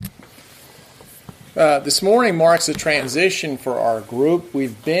This morning marks a transition for our group.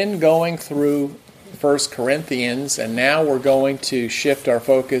 We've been going through 1 Corinthians, and now we're going to shift our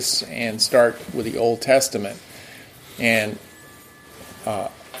focus and start with the Old Testament. And I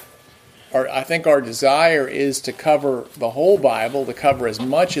think our desire is to cover the whole Bible, to cover as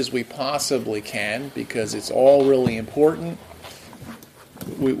much as we possibly can, because it's all really important.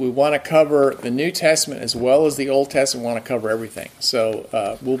 We want to cover the New Testament as well as the Old Testament. We want to cover everything.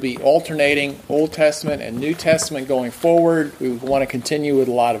 So we'll be alternating Old Testament and New Testament going forward. We want to continue with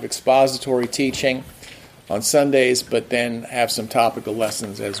a lot of expository teaching on Sundays, but then have some topical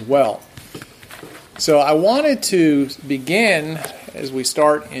lessons as well. So I wanted to begin, as we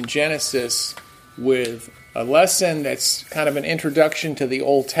start in Genesis, with a lesson that's kind of an introduction to the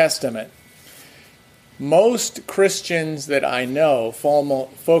Old Testament. Most Christians that I know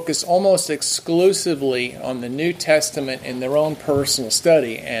focus almost exclusively on the New Testament in their own personal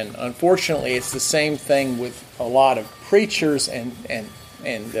study, and unfortunately it's the same thing with a lot of preachers and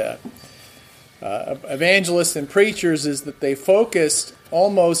evangelists and preachers, is that they focused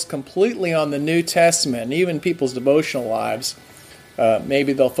almost completely on the New Testament. And even people's devotional lives,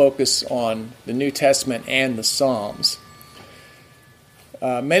 maybe they'll focus on the New Testament and the Psalms.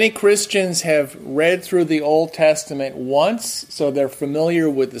 Many Christians have read through the Old Testament once, so they're familiar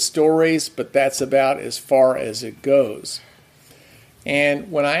with the stories, but that's about as far as it goes.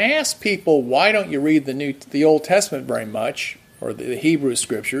 And when I ask people, why don't you read the Old Testament very much, or the Hebrew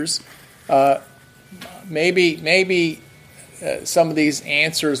Scriptures, maybe some of these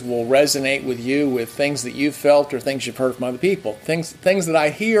answers will resonate with you, with things that you've felt or things you've heard from other people. Things that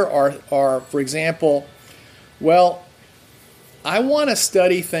I hear are, for example, well, I want to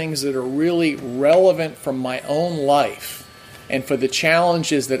study things that are really relevant from my own life and for the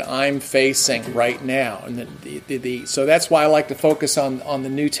challenges that I'm facing right now. And so that's why I like to focus on the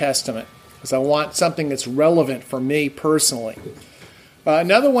New Testament, because I want something that's relevant for me personally.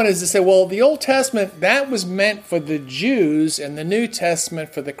 Another one is to say, well, the Old Testament, that was meant for the Jews, and the New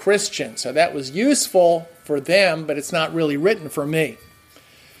Testament for the Christians. So that was useful for them, but it's not really written for me.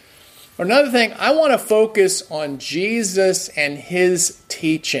 Another thing, I want to focus on Jesus and his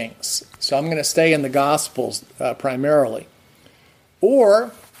teachings. So I'm going to stay in the Gospels primarily.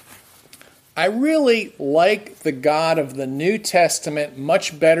 Or, I really like the God of the New Testament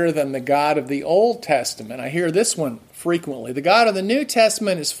much better than the God of the Old Testament. I hear this one frequently. The God of the New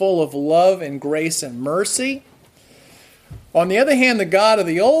Testament is full of love and grace and mercy. On the other hand, the God of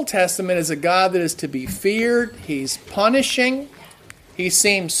the Old Testament is a God that is to be feared. He's punishing. He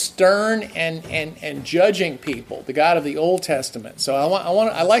seems stern and judging people, the God of the Old Testament. So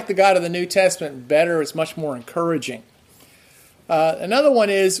I like the God of the New Testament better. It's much more encouraging. Another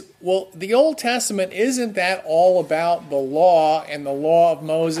one is, well, the Old Testament, isn't that all about the law and the law of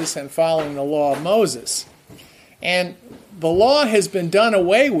Moses and following the law of Moses? And the law has been done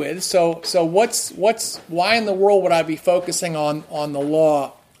away with, so why in the world would I be focusing on the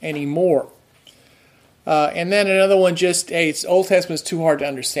law anymore? And then another one, it's Old Testament is too hard to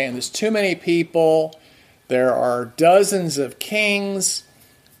understand. There's too many people. There are dozens of kings.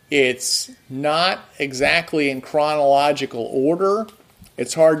 It's not exactly in chronological order.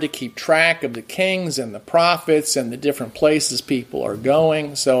 It's hard to keep track of the kings and the prophets and the different places people are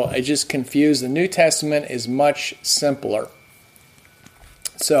going. So I just confused. The New Testament is much simpler.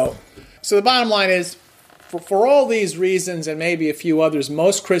 So the bottom line is, for all these reasons and maybe a few others,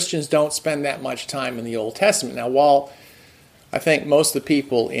 most Christians don't spend that much time in the Old Testament. Now, while I think most of the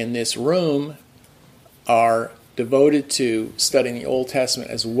people in this room are devoted to studying the Old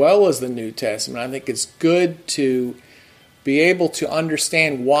Testament as well as the New Testament, I think it's good to be able to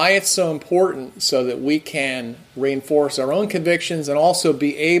understand why it's so important so that we can reinforce our own convictions and also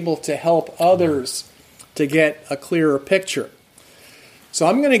be able to help others to get a clearer picture. So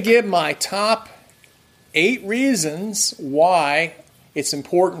I'm going to give my top 8 reasons why it's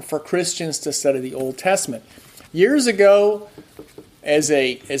important for Christians to study the Old Testament. Years ago, as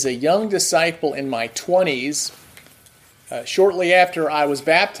a young disciple in my 20s, shortly after I was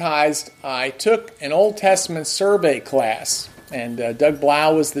baptized, I took an Old Testament survey class, and Doug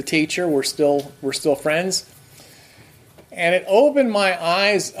Blau was the teacher. We're still friends, and it opened my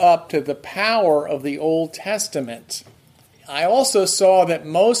eyes up to the power of the Old Testament. I also saw that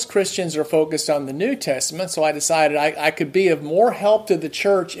most Christians are focused on the New Testament, so I decided I could be of more help to the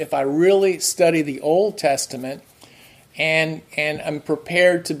church if I really study the Old Testament, and I'm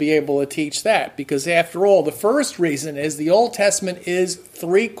prepared to be able to teach that. Because after all, the first reason is the Old Testament is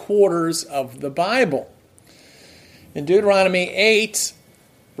 3/4 of the Bible. In Deuteronomy 8,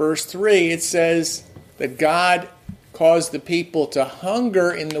 verse 3, it says that God caused the people to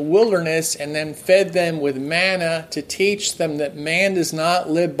hunger in the wilderness and then fed them with manna to teach them that man does not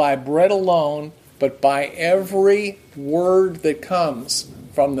live by bread alone, but by every word that comes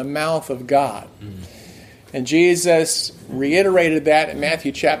from the mouth of God. And Jesus reiterated that in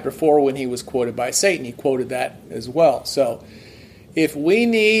Matthew chapter 4 when he was quoted by Satan. He quoted that as well. So if we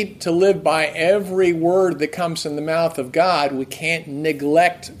need to live by every word that comes from the mouth of God, we can't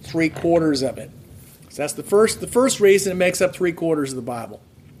neglect 3/4 of it. So that's the first reason it makes up 3/4 of the Bible.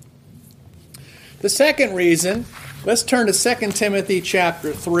 The second reason, let's turn to 2 Timothy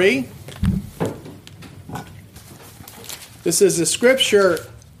chapter 3. This is a scripture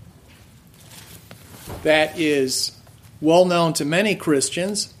that is well known to many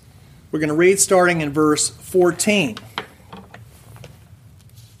Christians. We're going to read starting in verse 14.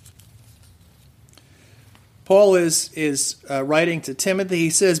 Paul is writing to Timothy. He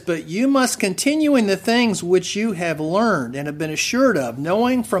says, "But you must continue in the things which you have learned and have been assured of,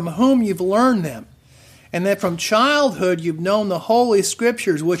 knowing from whom you've learned them, and that from childhood you've known the Holy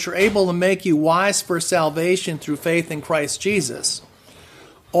Scriptures, which are able to make you wise for salvation through faith in Christ Jesus.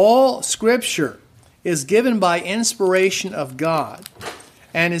 All Scripture is given by inspiration of God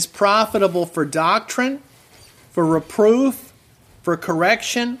and is profitable for doctrine, for reproof, for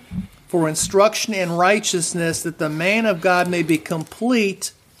correction, for instruction in righteousness, that the man of God may be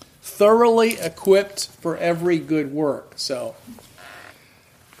complete, thoroughly equipped for every good work." So,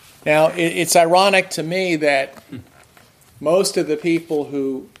 now it's ironic to me that most of the people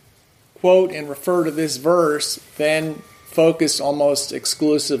who quote and refer to this verse then focus almost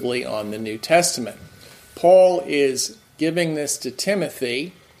exclusively on the New Testament. Paul is giving this to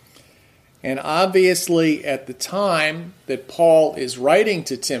Timothy, and obviously at the time that Paul is writing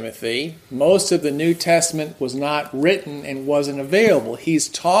to Timothy, most of the New Testament was not written and wasn't available. He's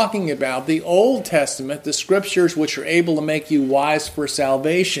talking about the Old Testament, the Scriptures which are able to make you wise for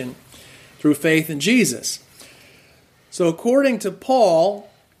salvation through faith in Jesus. So according to Paul,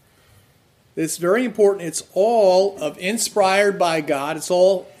 it's very important. It's all inspired by God. It's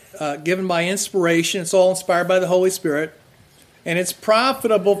all given by inspiration. It's all inspired by the Holy Spirit. And it's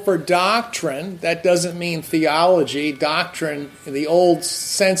profitable for doctrine. That doesn't mean theology. Doctrine, in the old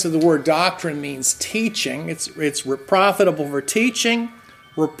sense of the word doctrine, means teaching. It's profitable for teaching,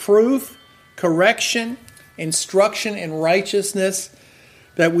 reproof, correction, instruction in righteousness,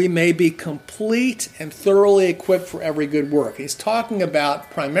 that we may be complete and thoroughly equipped for every good work. He's talking about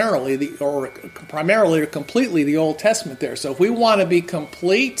primarily or completely the Old Testament there. So if we want to be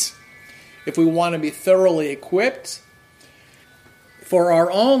complete, if we want to be thoroughly equipped for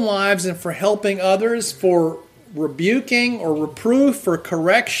our own lives and for helping others, for rebuking or reproof, for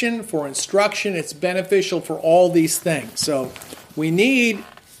correction, for instruction, it's beneficial for all these things. So we need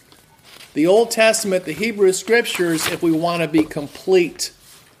the Old Testament, the Hebrew Scriptures, if we want to be complete.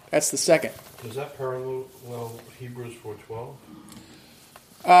 That's the second. Does that parallel Hebrews 4:12?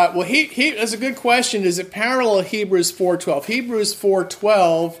 That's a good question. Does it parallel Hebrews 4:12? Hebrews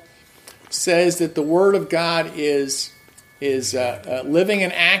 4:12 says that the Word of God is living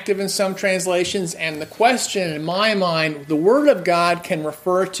and active in some translations, and the question in my mind, the Word of God can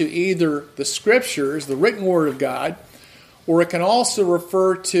refer to either the Scriptures, the written Word of God, or it can also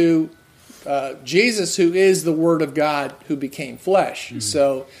refer to Jesus, who is the Word of God who became flesh. Mm-hmm.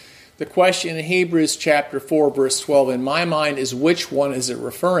 So the question in Hebrews chapter 4, verse 12, in my mind, is which one is it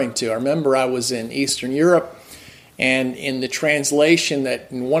referring to? I remember I was in Eastern Europe, and in the translation that,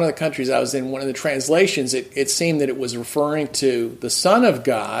 in one of the countries I was in, one of the translations, it seemed that it was referring to the Son of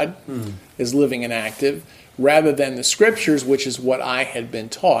God as living and active, rather than the Scriptures, which is what I had been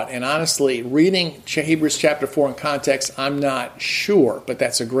taught. And honestly, reading Hebrews chapter 4 in context, I'm not sure, but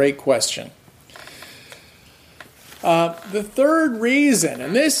that's a great question. The third reason,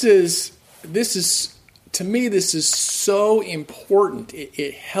 and this is to me, this is so important.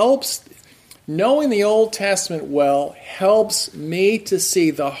 It helps, knowing the Old Testament well, helps me to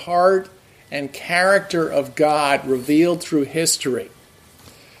see the heart and character of God revealed through history.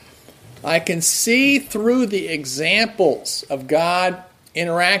 I can see through the examples of God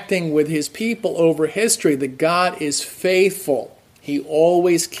interacting with His people over history that God is faithful. He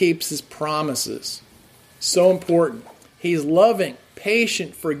always keeps His promises. So important. He's loving,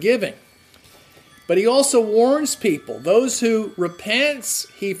 patient, forgiving. But He also warns people. Those who repent,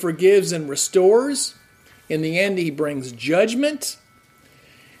 He forgives and restores. In the end, He brings judgment.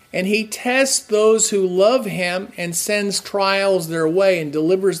 And He tests those who love Him and sends trials their way and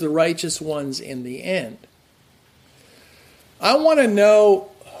delivers the righteous ones in the end. I want to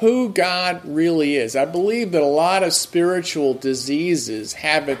know who God really is. I believe that a lot of spiritual diseases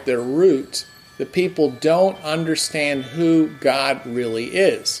have at their root the people don't understand who God really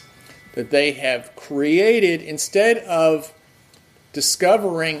is. That they have created, instead of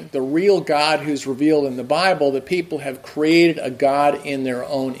discovering the real God who's revealed in the Bible, the people have created a God in their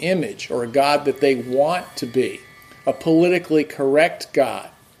own image, or a God that they want to be, a politically correct God,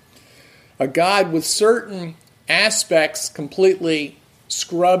 a God with certain aspects completely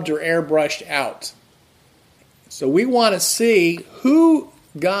scrubbed or airbrushed out. So we want to see who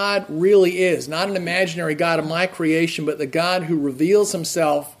God really is, not an imaginary God of my creation, but the God who reveals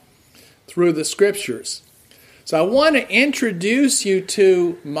himself through the Scriptures. So I want to introduce you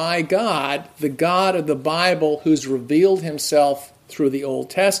to my God, the God of the Bible who's revealed himself through the Old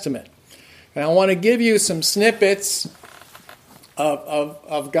Testament. And I want to give you some snippets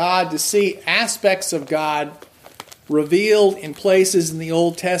of God to see aspects of God revealed in places in the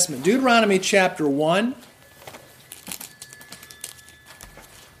Old Testament. Deuteronomy chapter 1.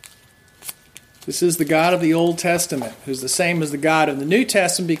 This is the God of the Old Testament, who's the same as the God of the New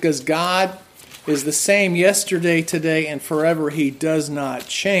Testament, because God is the same yesterday, today, and forever. He does not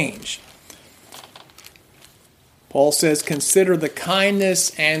change. Paul says, consider the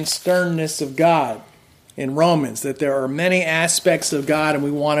kindness and sternness of God in Romans, that there are many aspects of God and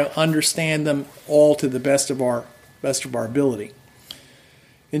we want to understand them all to the best of our ability.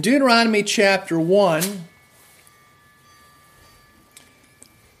 In Deuteronomy chapter 1,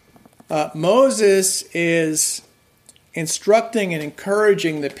 Moses is instructing and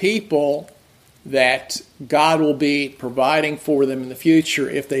encouraging the people that God will be providing for them in the future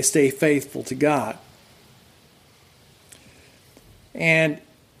if they stay faithful to God. And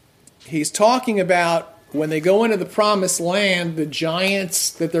he's talking about when they go into the promised land, the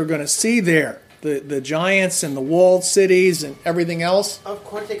giants that they're going to see there, the giants and the walled cities and everything else. Of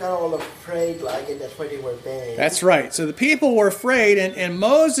course they got all afraid, like, and that's why they were banned. That's right. So the people were afraid, and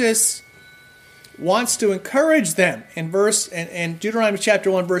Moses wants to encourage them. In Deuteronomy chapter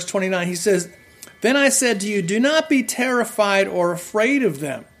 1, verse 29, he says, then I said to you, do not be terrified or afraid of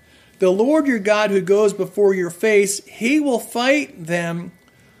them. The Lord your God who goes before your face, he will fight them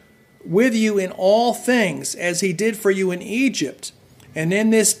with you in all things, as he did for you in Egypt. And in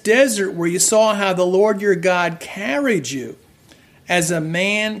this desert where you saw how the Lord your God carried you, as a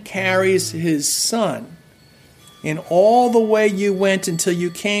man carries his son, in all the way you went until you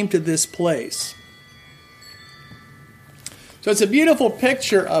came to this place. So it's a beautiful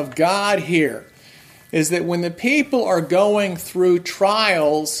picture of God here, is that when the people are going through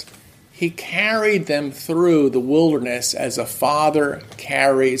trials, he carried them through the wilderness as a father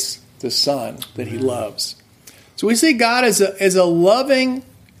carries the son that he loves. So we see God as a loving,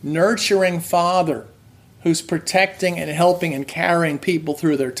 nurturing father who's protecting and helping and carrying people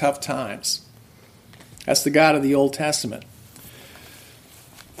through their tough times. That's the God of the Old Testament.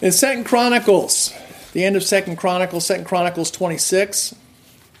 In 2 Chronicles, the end of 2 Chronicles 26.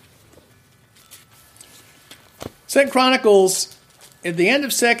 2 Chronicles, at the end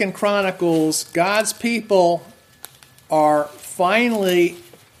of 2 Chronicles, God's people are finally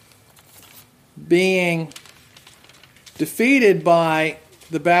being defeated by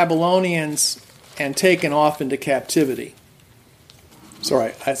the Babylonians and taken off into captivity.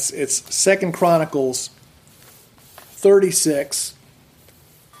 Sorry, it's 2 Chronicles 36,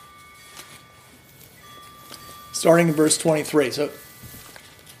 starting in verse 23. So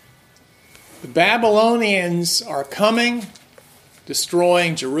the Babylonians are coming,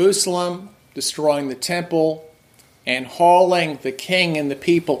 destroying Jerusalem, destroying the temple, and hauling the king and the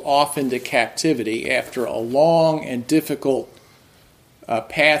people off into captivity after a long and difficult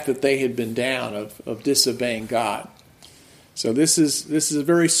path that they had been down of disobeying God. So this is a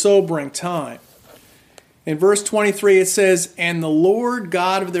very sobering time. In verse 23 it says, and the Lord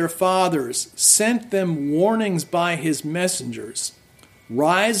God of their fathers sent them warnings by his messengers,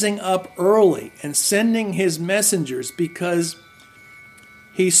 rising up early and sending his messengers, because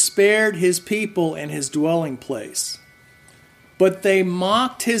he spared his people and his dwelling place. But they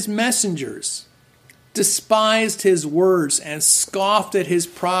mocked his messengers, despised his words, and scoffed at his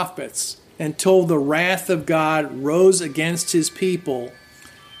prophets, until the wrath of God rose against his people,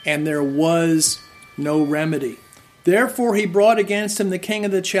 and there was no remedy. Therefore he brought against him the king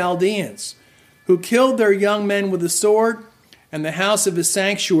of the Chaldeans, who killed their young men with the sword, and the house of his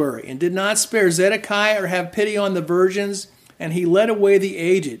sanctuary, and did not spare Zedekiah or have pity on the virgins, and he led away the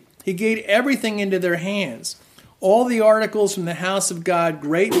aged. He gave everything into their hands, all the articles from the house of God,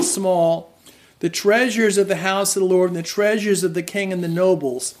 great and small, the treasures of the house of the Lord, and the treasures of the king and the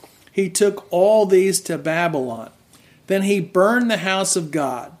nobles. He took all these to Babylon. Then he burned the house of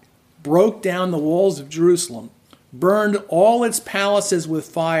God, broke down the walls of Jerusalem, burned all its palaces with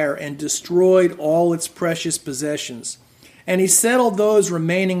fire, and destroyed all its precious possessions. And he settled those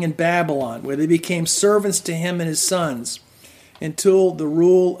remaining in Babylon, where they became servants to him and his sons, until the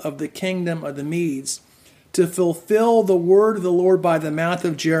rule of the kingdom of the Medes, to fulfill the word of the Lord by the mouth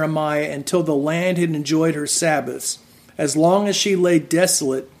of Jeremiah, until the land had enjoyed her Sabbaths. As long as she lay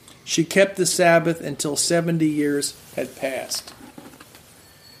desolate, she kept the Sabbath until 70 years had passed.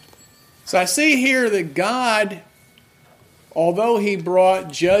 So I see here that God, although he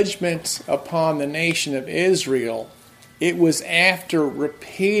brought judgment upon the nation of Israel, it was after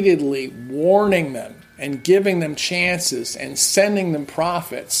repeatedly warning them and giving them chances and sending them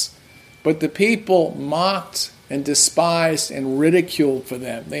prophets. But the people mocked and despised and ridiculed for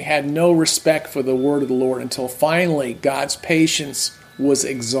them. They had no respect for the word of the Lord until finally God's patience was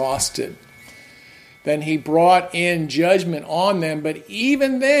exhausted. Then he brought in judgment on them, but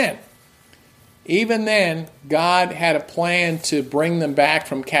even then, God had a plan to bring them back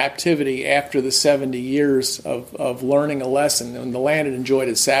from captivity after the 70 years of learning a lesson. And the land had enjoyed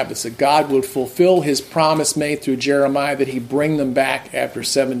its Sabbaths, that God would fulfill his promise made through Jeremiah that he'd bring them back after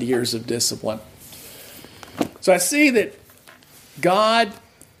 70 years of discipline. So I see that God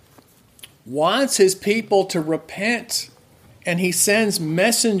wants his people to repent, and he sends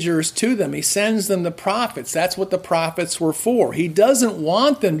messengers to them. He sends them the prophets. That's what the prophets were for. He doesn't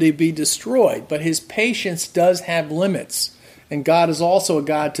want them to be destroyed, but his patience does have limits. And God is also a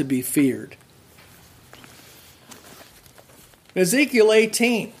God to be feared. Ezekiel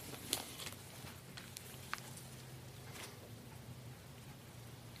 18.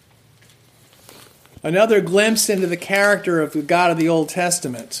 Another glimpse into the character of the God of the Old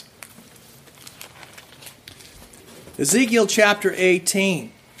Testament. Ezekiel chapter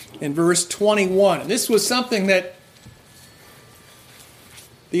 18, in verse 21. This was something that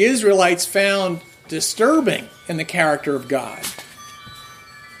the Israelites found disturbing in the character of God.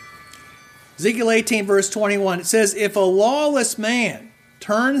 Ezekiel 18, verse 21, it says, "If a lawless man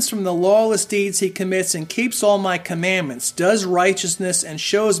turns from the lawless deeds he commits and keeps all my commandments, does righteousness and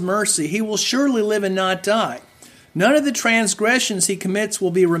shows mercy, he will surely live and not die. None of the transgressions he commits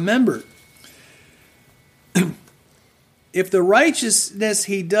will be remembered. If the righteousness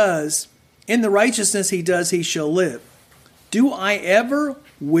he does, in the righteousness he does, he shall live. Do I ever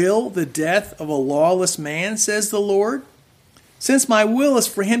will the death of a lawless man, says the Lord? Since my will is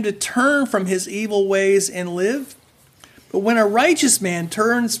for him to turn from his evil ways and live. But when a righteous man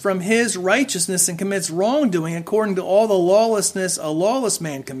turns from his righteousness and commits wrongdoing according to all the lawlessness a lawless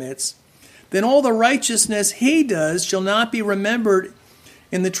man commits, then all the righteousness he does shall not be remembered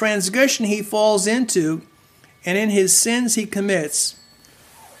in the transgression he falls into, and in his sins he commits.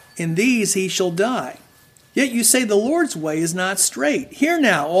 In these he shall die. Yet you say the Lord's way is not straight. Hear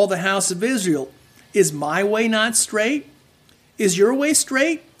now, all the house of Israel. Is my way not straight? Is your way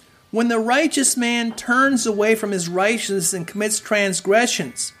straight? When the righteous man turns away from his righteousness and commits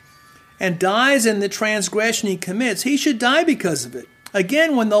transgressions, and dies in the transgression he commits, he should die because of it.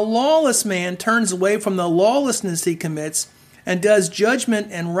 Again, when the lawless man turns away from the lawlessness he commits, and does judgment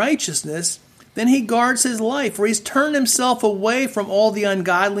and righteousness, then he guards his life, for he's turned himself away from all the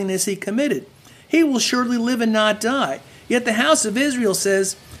ungodliness he committed. He will surely live and not die. Yet the house of Israel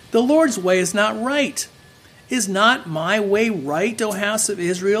says, the Lord's way is not right. Is not my way right, O house of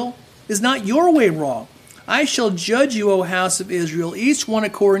Israel? Is not your way wrong? I shall judge you, O house of Israel, each one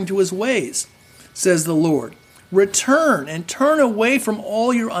according to his ways, says the Lord. Return and turn away from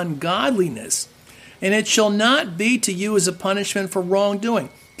all your ungodliness, and it shall not be to you as a punishment for wrongdoing.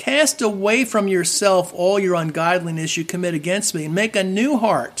 Cast away from yourself all your ungodliness you commit against me, and make a new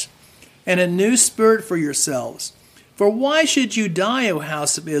heart and a new spirit for yourselves. For why should you die, O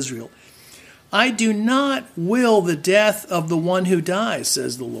house of Israel? I do not will the death of the one who dies,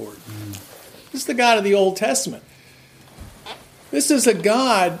 says the Lord. This is the God of the Old Testament. This is a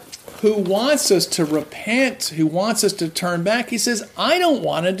God who wants us to repent, who wants us to turn back. He says, I don't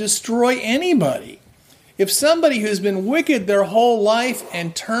want to destroy anybody. If somebody who's been wicked their whole life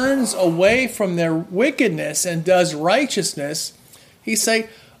and turns away from their wickedness and does righteousness, he say,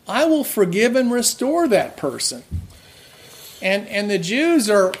 I will forgive and restore that person. And the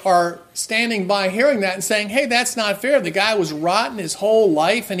Jews are standing by hearing that and saying, hey, that's not fair. The guy was rotten his whole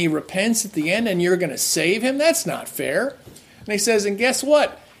life and he repents at the end and you're going to save him? That's not fair. And he says, and guess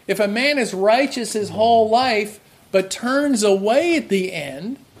what? If a man is righteous his whole life but turns away at the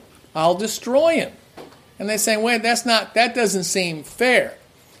end, I'll destroy him. And they say, wait, that doesn't seem fair.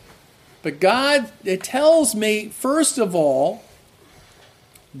 But God, it tells me, first of all,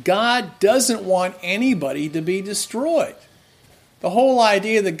 God doesn't want anybody to be destroyed. The whole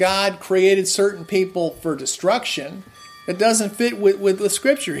idea that God created certain people for destruction, it doesn't fit with the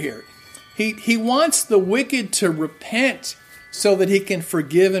Scripture here. He wants the wicked to repent so that he can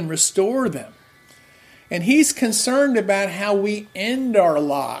forgive and restore them. And he's concerned about how we end our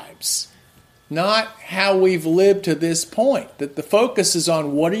lives, not how we've lived to this point. That the focus is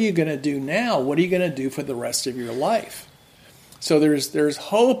on what are you going to do now? What are you going to do for the rest of your life? So there's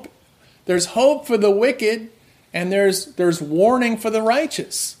hope. There's hope for the wicked, and there's warning for the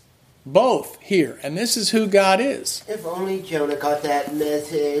righteous. Both here. And this is who God is. If only Jonah got that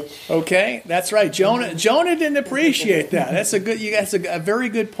message. Okay, that's right. Jonah didn't appreciate that. That's a very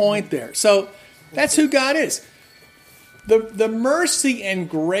good point there. So that's who God is. The mercy and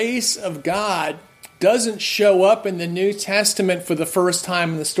grace of God doesn't show up in the New Testament for the first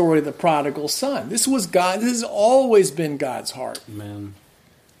time in the story of the prodigal son. This has always been God's heart. Amen.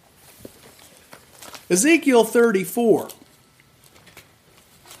 Ezekiel 34.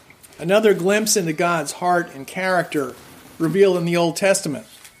 Another glimpse into God's heart and character revealed in the Old Testament.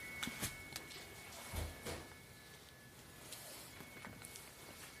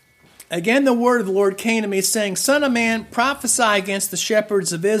 Again, the word of the Lord came to me, saying, Son of man, prophesy against the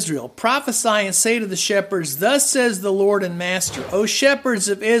shepherds of Israel. Prophesy and say to the shepherds, Thus says the Lord and Master, O shepherds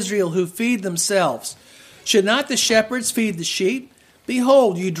of Israel who feed themselves, should not the shepherds feed the sheep?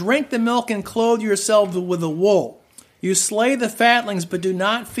 Behold, you drink the milk and clothe yourselves with the wool. You slay the fatlings, but do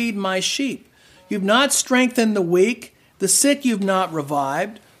not feed my sheep. You've not strengthened the weak, the sick you've not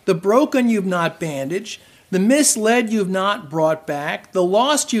revived, the broken you've not bandaged, the misled you've not brought back, the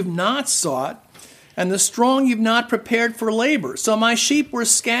lost you've not sought, and the strong you've not prepared for labor. So my sheep were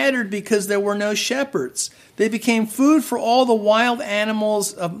scattered because there were no shepherds. They became food for all the wild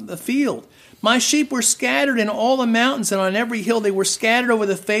animals of the field. My sheep were scattered in all the mountains, and on every hill they were scattered over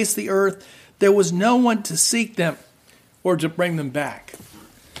the face of the earth. There was no one to seek them or to bring them back.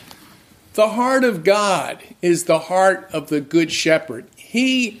 The heart of God is the heart of the good shepherd.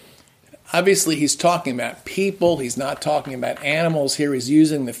 Obviously, he's talking about people. He's not talking about animals here. He's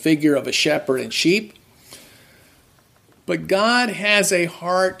using the figure of a shepherd and sheep. But God has a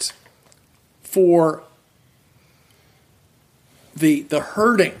heart for the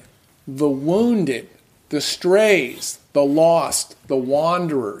hurting, the wounded, the strays, the lost, the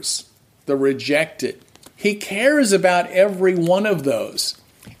wanderers, the rejected. He cares about every one of those.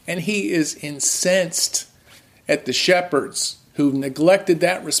 And he is incensed at the shepherds who've neglected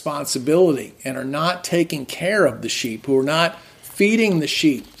that responsibility and are not taking care of the sheep, who are not feeding the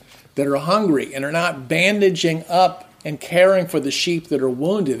sheep that are hungry, and are not bandaging up and caring for the sheep that are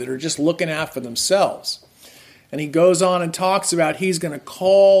wounded, that are just looking out for themselves. And he goes on and talks about he's going to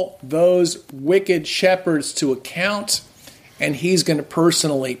call those wicked shepherds to account, and he's going to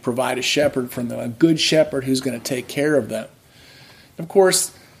personally provide a shepherd for them, a good shepherd who's going to take care of them. Of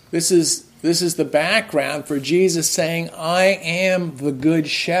course, this is the background for Jesus saying, I am the good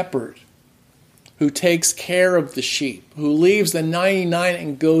shepherd who takes care of the sheep, who leaves the 99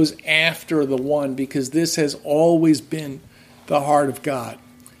 and goes after the one, because this has always been the heart of God.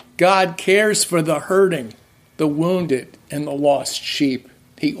 God cares for the hurting, the wounded, and the lost sheep.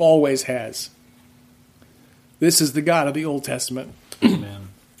 He always has. This is the God of the Old Testament. Amen.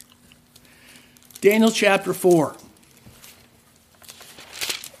 Daniel chapter 4.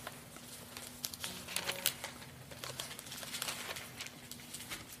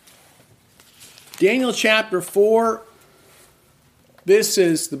 Daniel chapter 4, this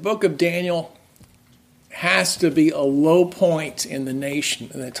is the book of Daniel, has to be a low point in the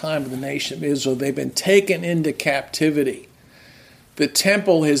nation, in the time of the nation of Israel. They've been taken into captivity. The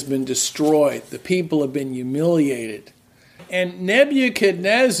temple has been destroyed. The people have been humiliated. And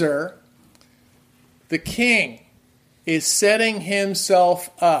Nebuchadnezzar, the king, is setting himself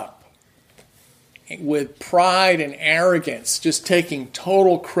up with pride and arrogance, just taking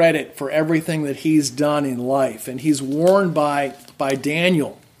total credit for everything that he's done in life. And he's warned by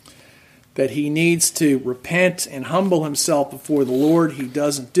Daniel that he needs to repent and humble himself before the Lord. He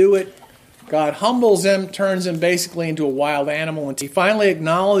doesn't do it. God humbles him, turns him basically into a wild animal, and he finally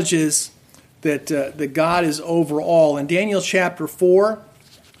acknowledges that God is over all. In Daniel chapter 4,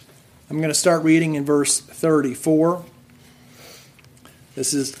 I'm going to start reading in verse 34.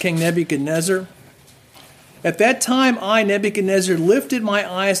 This is King Nebuchadnezzar. At that time I, Nebuchadnezzar, lifted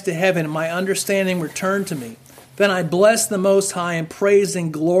my eyes to heaven, and my understanding returned to me. Then I blessed the Most High and praised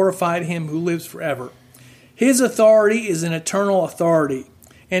and glorified him who lives forever. His authority is an eternal authority,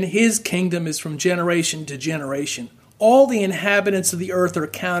 and his kingdom is from generation to generation. All the inhabitants of the earth are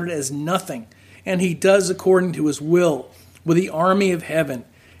counted as nothing, and he does according to his will with the army of heaven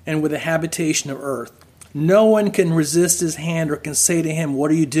and with the habitation of earth. No one can resist his hand or can say to him,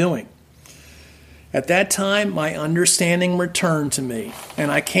 "What are you doing?" At that time, my understanding returned to me,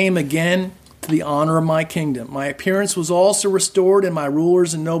 and I came again to the honor of my kingdom. My appearance was also restored, and my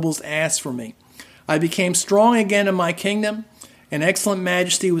rulers and nobles asked for me. I became strong again in my kingdom, and excellent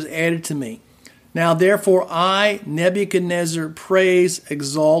majesty was added to me. Now therefore I, Nebuchadnezzar, praise,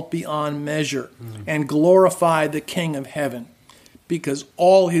 exalt beyond measure, and glorify the King of heaven, because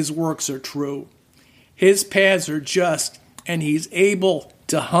all his works are true. His paths are just, and he's able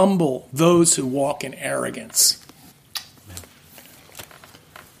to humble those who walk in arrogance.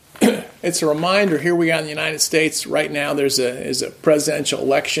 It's a reminder, here we are in the United States right now, there's a presidential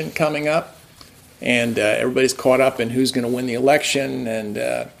election coming up, and everybody's caught up in who's going to win the election,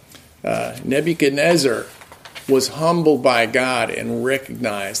 and Nebuchadnezzar was humbled by God and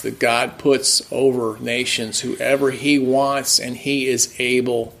recognized that God puts over nations whoever he wants, and he is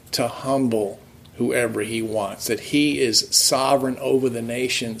able to humble whoever he wants, that he is sovereign over the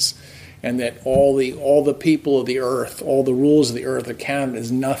nations, and that all the people of the earth, all the rules of the earth are counted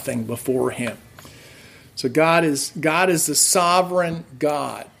as nothing before him. So God is the sovereign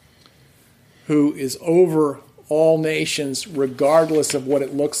God who is over all nations regardless of what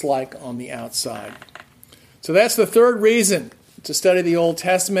it looks like on the outside. So that's the third reason to study the Old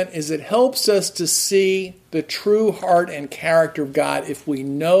Testament, is it helps us to see the true heart and character of God if we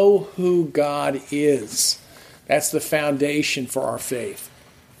know who God is. That's the foundation for our faith.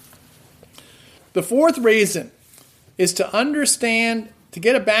 The fourth reason is to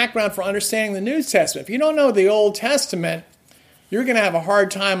get a background for understanding the New Testament. If you don't know the Old Testament, you're going to have a hard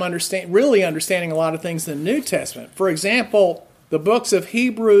time really understanding a lot of things in the New Testament. For example, the books of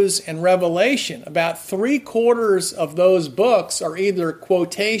Hebrews and Revelation, about 3/4 of those books are either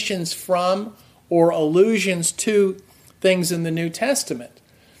quotations from or allusions to things in the New Testament.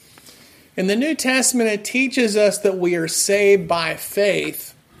 In the New Testament, it teaches us that we are saved by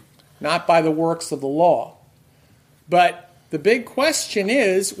faith, not by the works of the law. But the big question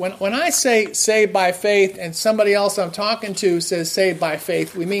is, when I say saved by faith and somebody else I'm talking to says saved by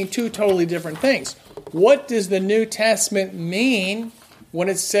faith, we mean two totally different things. What does the New Testament mean when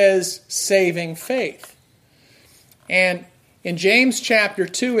it says saving faith? And in James chapter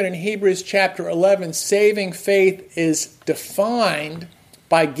 2 and in Hebrews chapter 11, saving faith is defined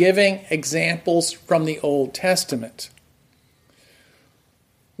by giving examples from the Old Testament.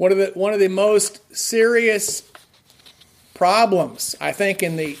 One of the most serious problems, I think,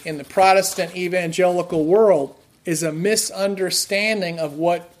 in the Protestant evangelical world is a misunderstanding of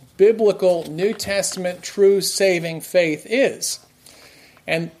what biblical New Testament true saving faith is.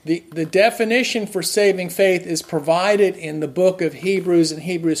 And the definition for saving faith is provided in the book of Hebrews and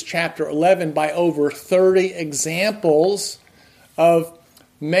Hebrews chapter 11 by over 30 examples of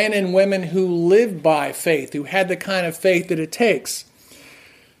men and women who lived by faith, who had the kind of faith that it takes.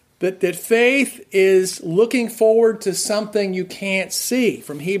 That faith is looking forward to something you can't see.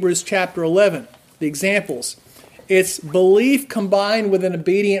 From Hebrews chapter 11, the examples. It's belief combined with an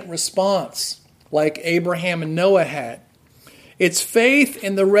obedient response, like Abraham and Noah had. It's faith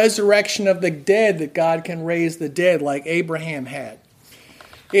in the resurrection of the dead, that God can raise the dead, like Abraham had.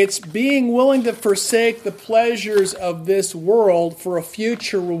 It's being willing to forsake the pleasures of this world for a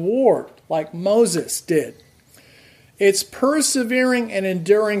future reward, like Moses did. It's persevering and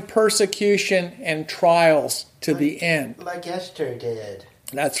enduring persecution and trials to the end. Like Esther did.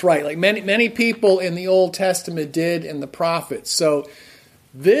 That's right, like many people in the Old Testament did, and the prophets. So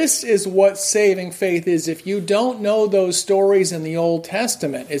this is what saving faith is. If you don't know those stories in the Old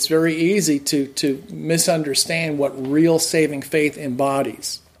Testament, it's very easy to misunderstand what real saving faith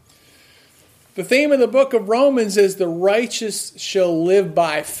embodies. The theme of the book of Romans is the righteous shall live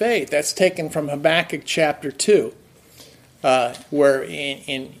by faith. That's taken from Habakkuk chapter 2, where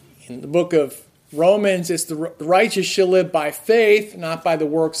in the book of Romans, it's the righteous shall live by faith, not by the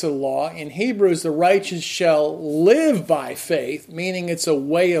works of the law. In Hebrews, the righteous shall live by faith, meaning it's a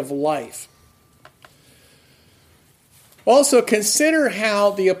way of life. Also, consider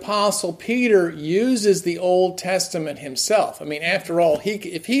how the Apostle Peter uses the Old Testament himself. I mean, after all,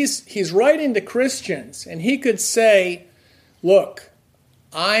 if he's writing to Christians, and he could say, look,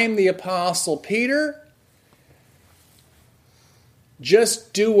 I'm the Apostle Peter,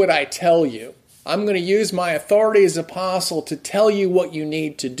 just do what I tell you. I'm going to use my authority as apostle to tell you what you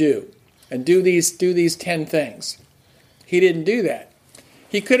need to do. And do these 10 things. He didn't do that.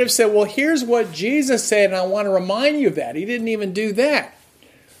 He could have said, well, here's what Jesus said, and I want to remind you of that. He didn't even do that.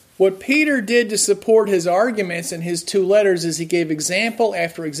 What Peter did to support his arguments in his 2 letters is he gave example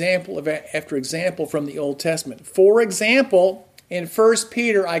after example after example from the Old Testament. For example, in 1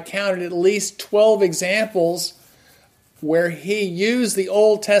 Peter, I counted at least 12 examples where he used the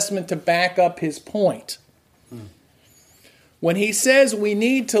Old Testament to back up his point. When he says we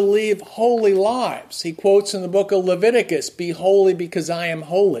need to live holy lives, he quotes in the book of Leviticus, "Be holy because I am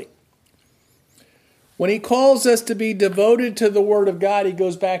holy." When he calls us to be devoted to the Word of God, he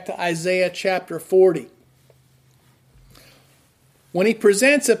goes back to Isaiah chapter 40. When he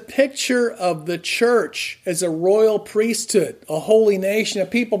presents a picture of the church as a royal priesthood, a holy nation, a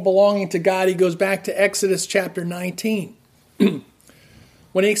people belonging to God, he goes back to Exodus chapter 19.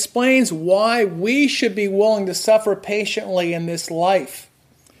 When he explains why we should be willing to suffer patiently in this life,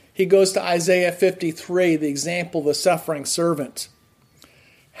 he goes to Isaiah 53, the example of the suffering servant.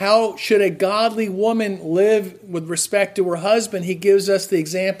 How should a godly woman live with respect to her husband? He gives us the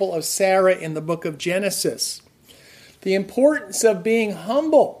example of Sarah in the book of Genesis. The importance of being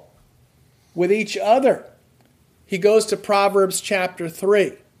humble with each other. He goes to Proverbs chapter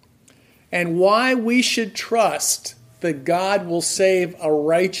 3. And why we should trust that God will save a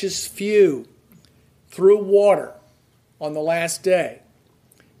righteous few through water on the last day.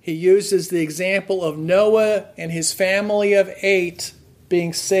 He uses the example of Noah and his family of 8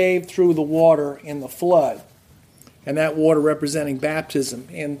 being saved through the water in the flood. And that water representing baptism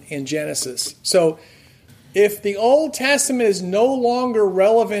in Genesis. So if the Old Testament is no longer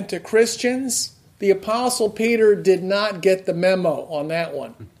relevant to Christians, the Apostle Peter did not get the memo on that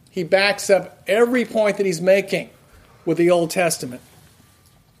one. He backs up every point that he's making with the Old Testament.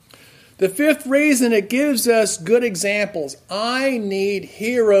 The fifth reason, it gives us good examples. I need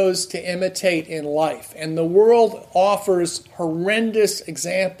heroes to imitate in life, and the world offers horrendous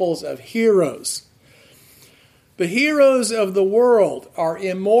examples of heroes. The heroes of the world are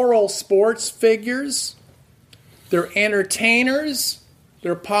immoral sports figures, they're entertainers,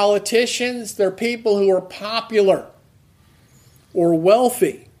 they're politicians, they're people who are popular or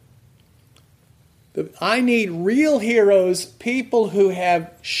wealthy. I need real heroes, people who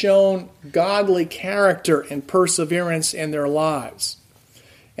have shown godly character and perseverance in their lives.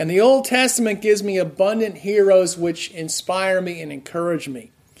 And the Old Testament gives me abundant heroes which inspire me and encourage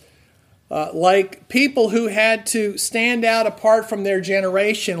me. Like people who had to stand out apart from their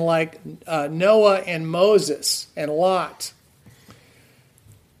generation, like Noah and Moses and Lot.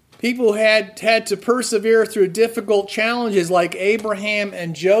 People who had to persevere through difficult challenges like Abraham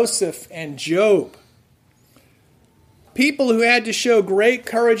and Joseph and Job. People who had to show great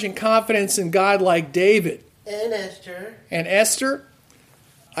courage and confidence in God like David. And Esther. And Esther.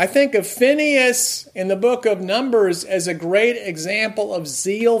 I think of Phinehas in the book of Numbers as a great example of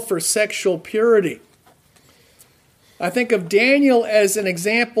zeal for sexual purity. I think of Daniel as an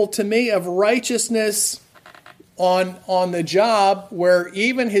example to me of righteousness on the job, where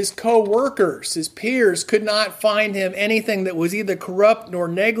even his co-workers, his peers, could not find him anything that was either corrupt nor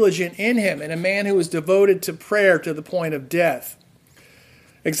negligent in him, and a man who was devoted to prayer to the point of death.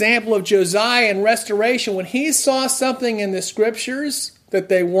 Example of Josiah in restoration. When he saw something in the scriptures that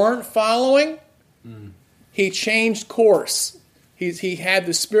they weren't following, he changed course. He had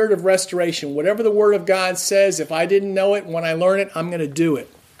the spirit of restoration. Whatever the Word of God says, if I didn't know it, when I learn it, I'm going to do it.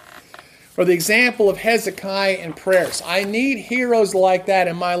 Or the example of Hezekiah in prayers. I need heroes like that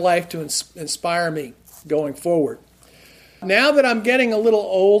in my life to inspire me going forward. Now that I'm getting a little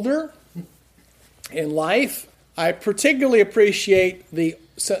older in life, I particularly appreciate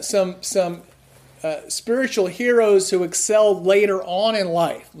some spiritual heroes who excelled later on in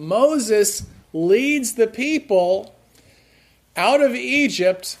life. Moses leads the people out of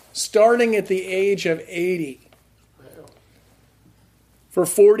Egypt starting at the age of 80. For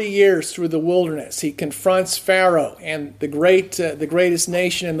 40 years through the wilderness, he confronts Pharaoh and the greatest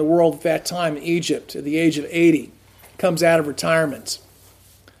nation in the world at that time, Egypt, at the age of 80. Comes out of retirement.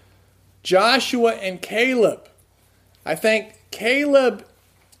 Joshua and Caleb. I think Caleb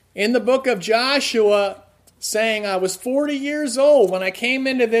in the book of Joshua saying, I was 40 years old when I came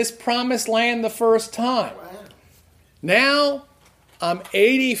into this promised land the first time. Wow. Now I'm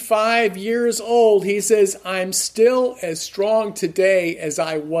 85 years old. He says, I'm still as strong today as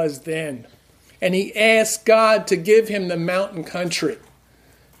I was then. And he asked God to give him the mountain country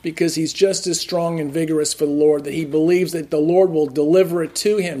because he's just as strong and vigorous for the Lord, that he believes that the Lord will deliver it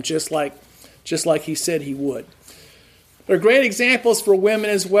to him just like he said he would. There are great examples for women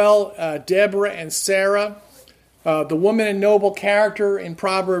as well, Deborah and Sarah, the woman in noble character in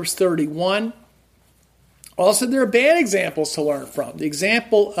Proverbs 31. Also, there are bad examples to learn from. The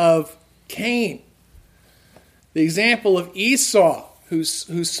example of Cain. The example of Esau, who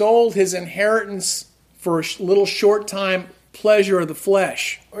sold his inheritance for a little short time pleasure of the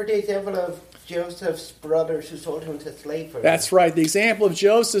flesh. Or the example of Joseph's brothers who sold him to slavery. That's right. The example of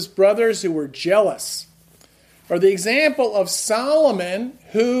Joseph's brothers who were jealous. Or the example of Solomon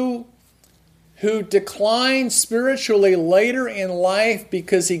who declined spiritually later in life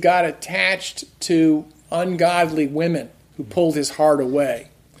because he got attached to ungodly women who pulled his heart away.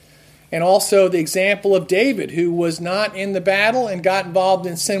 And also the example of David, who was not in the battle and got involved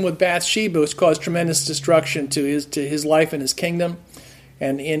in sin with Bathsheba, which caused tremendous destruction to his life and his kingdom.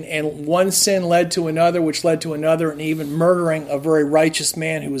 And one sin led to another, which led to another, and even murdering a very righteous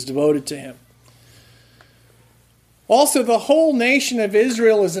man who was devoted to him. Also, the whole nation of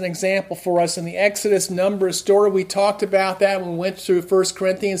Israel is an example for us in the Exodus Numbers story. We talked about that when we went through 1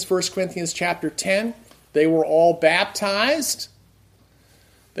 Corinthians chapter 10. They were all baptized.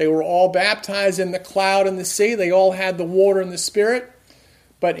 They were all baptized in the cloud and the sea. They all had the water and the Spirit.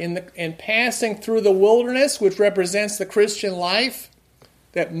 But in passing through the wilderness, which represents the Christian life,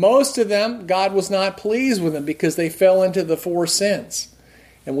 that most of them, God was not pleased with them because they fell into the 4 sins.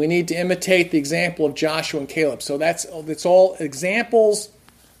 And we need to imitate the example of Joshua and Caleb. So that's all examples,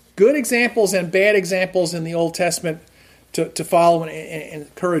 good examples and bad examples in the Old Testament to follow and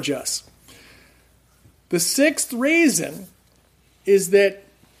encourage us. The 6th reason is that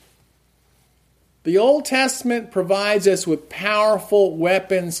the Old Testament provides us with powerful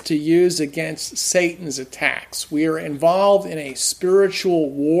weapons to use against Satan's attacks. We are involved in a spiritual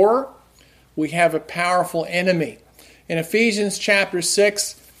war. We have a powerful enemy. In Ephesians chapter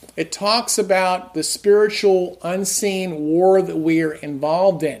 6, it talks about the spiritual unseen war that we are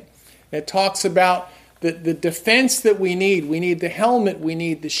involved in. It talks about the defense that we need. We need the helmet. We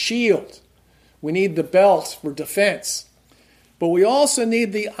need the shield. We need the belt for defense. But we also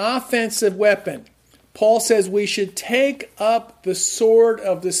need the offensive weapon. Paul says we should take up the sword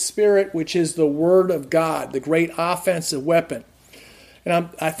of the Spirit, which is the Word of God, the great offensive weapon. And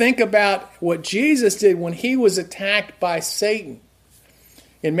I think about what Jesus did when he was attacked by Satan.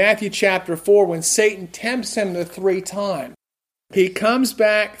 In Matthew chapter 4, when Satan tempts him the 3 times, he comes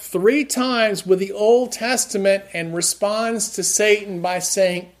back 3 times with the Old Testament and responds to Satan by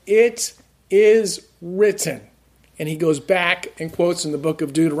saying, "It is written." And he goes back and quotes in the book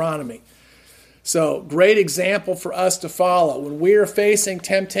of Deuteronomy. So, great example for us to follow. When we are facing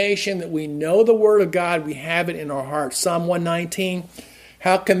temptation, that we know the Word of God, we have it in our hearts. Psalm 119,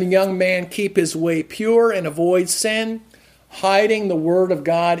 how can the young man keep his way pure and avoid sin? Hiding the Word of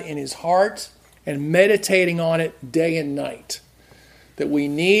God in his heart and meditating on it day and night. That we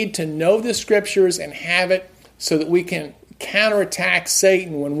need to know the Scriptures and have it so that we can counterattack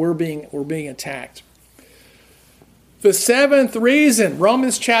Satan when we're being attacked. The 7th reason,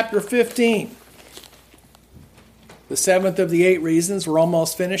 Romans chapter 15. The 7th of the 8 reasons. We're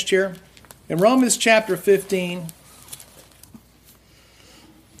almost finished here. In Romans chapter 15,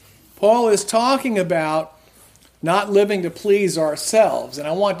 Paul is talking about not living to please ourselves. And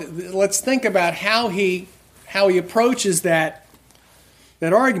let's think about how he approaches that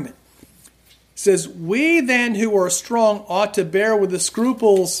argument. It says, "We then who are strong ought to bear with the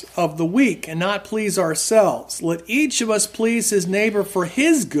scruples of the weak and not please ourselves. Let each of us please his neighbor for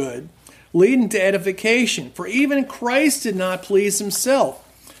his good, leading to edification. For even Christ did not please himself.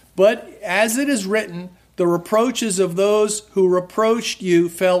 But as it is written, the reproaches of those who reproached you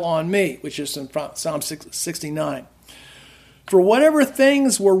fell on me," which is in Psalm 69. "For whatever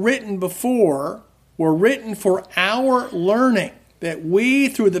things were written before were written for our learning, that we,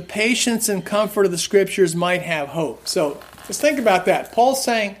 through the patience and comfort of the Scriptures, might have hope." So let's think about that. Paul's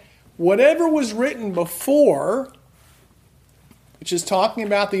saying, whatever was written before, which is talking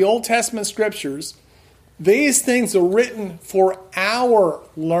about the Old Testament Scriptures, these things are written for our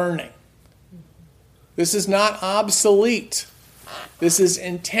learning. This is not obsolete. This is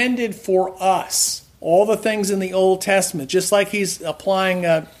intended for us. All the things in the Old Testament, just like he's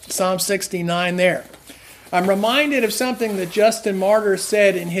applying Psalm 69 there. I'm reminded of something that Justin Martyr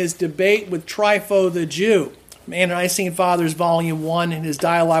said in his debate with Trypho the Jew, Nicene Fathers Volume 1, in his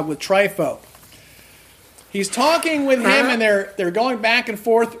dialogue with Trypho. He's talking with him, and they're going back and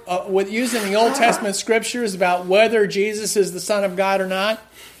forth with using the Old Testament Scriptures about whether Jesus is the Son of God or not.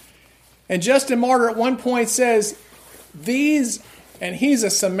 And Justin Martyr at one point says, these, and he's a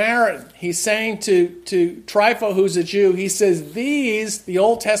Samaritan, he's saying to Trypho, who's a Jew, he says, these, the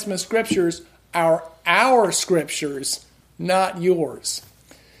Old Testament Scriptures, are our Scriptures, not yours.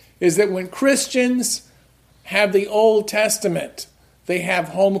 Is that when Christians have the Old Testament, they have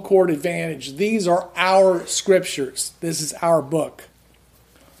home court advantage. These are our Scriptures. This is our book.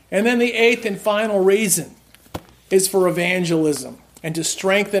 And then the 8th and final reason is for evangelism and to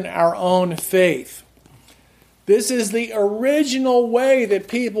strengthen our own faith. This is the original way that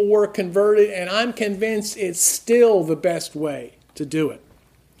people were converted, and I'm convinced it's still the best way to do it.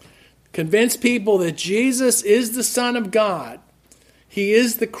 Convince people that Jesus is the Son of God. He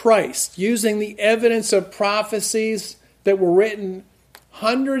is the Christ, using the evidence of prophecies that were written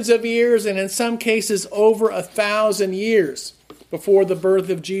hundreds of years, and in some cases over 1,000 years before the birth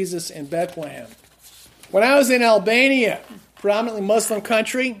of Jesus in Bethlehem. When I was in Albania, predominantly Muslim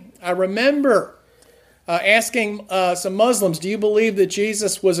country, I remember asking some Muslims, do you believe that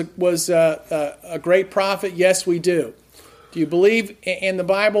Jesus was a great prophet? Yes, we do. Do you believe in the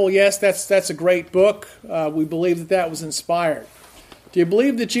Bible? Yes, that's a great book. We believe that was inspired. Do you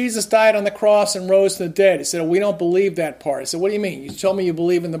believe that Jesus died on the cross and rose from the dead? He said, we don't believe that part. I said, what do you mean? You told me you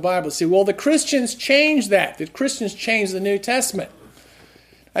believe in the Bible. He said, well, the Christians changed that. The Christians changed the New Testament.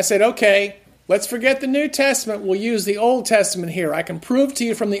 I said, okay, let's forget the New Testament. We'll use the Old Testament here. I can prove to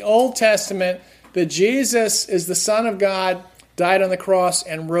you from the Old Testament that Jesus is the Son of God, died on the cross,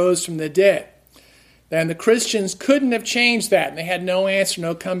 and rose from the dead. Then the Christians couldn't have changed that, and they had no answer,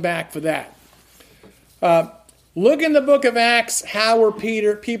 no comeback for that. Look in the book of Acts, how were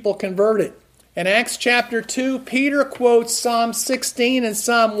people converted? In Acts chapter 2, Peter quotes Psalm 16 and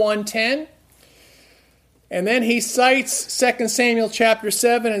Psalm 110. And then he cites 2 Samuel chapter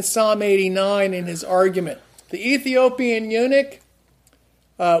 7 and Psalm 89 in his argument. The Ethiopian eunuch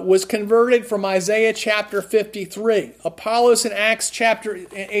was converted from Isaiah chapter 53. Apollos in Acts chapter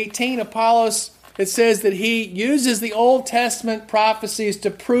 18, Apollos, it says that he uses the Old Testament prophecies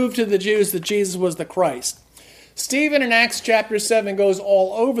to prove to the Jews that Jesus was the Christ. Stephen in Acts chapter 7 goes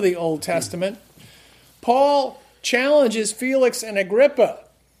all over the Old Testament. Paul challenges Felix and Agrippa.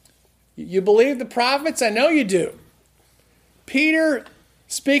 You believe the prophets? I know you do. Peter,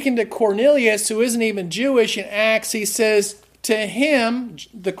 speaking to Cornelius, who isn't even Jewish in Acts, he says, to him,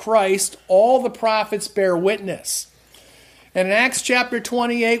 the Christ, all the prophets bear witness. And in Acts chapter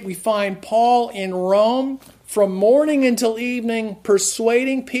 28, we find Paul in Rome from morning until evening,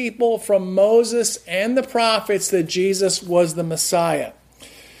 persuading people from Moses and the prophets that Jesus was the Messiah.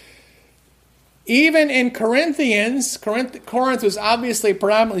 Even in Corinthians, Corinth was obviously a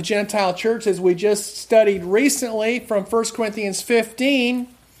predominantly Gentile church, as we just studied recently from 1 Corinthians 15,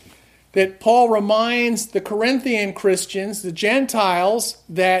 that Paul reminds the Corinthian Christians, the Gentiles,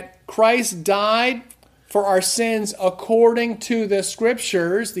 that Christ died for our sins according to the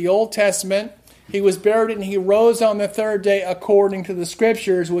Scriptures, the Old Testament. He was buried and he rose on the third day according to the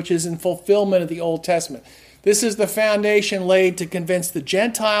Scriptures, which is in fulfillment of the Old Testament. This is the foundation laid to convince the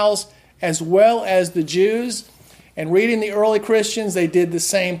Gentiles as well as the Jews. And reading the early Christians, they did the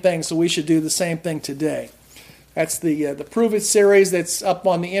same thing, so we should do the same thing today. That's the Prove It series that's up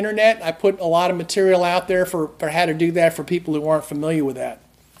on the internet. I put a lot of material out there for how to do that for people who aren't familiar with that.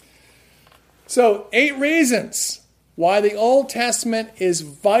 So, 8 reasons why the Old Testament is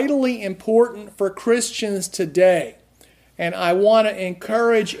vitally important for Christians today. And I want to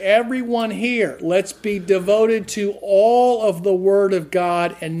encourage everyone here, let's be devoted to all of the Word of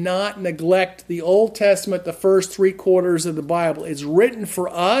God and not neglect the Old Testament, the first 3 quarters of the Bible. It's written for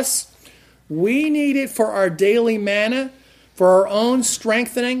us. We need it for our daily manna, for our own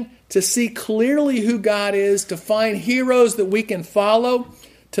strengthening, to see clearly who God is, to find heroes that we can follow,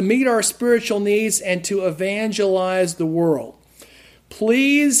 to meet our spiritual needs, and to evangelize the world.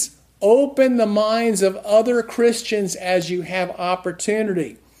 Please open the minds of other Christians as you have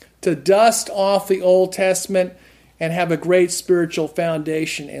opportunity to dust off the Old Testament and have a great spiritual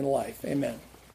foundation in life. Amen.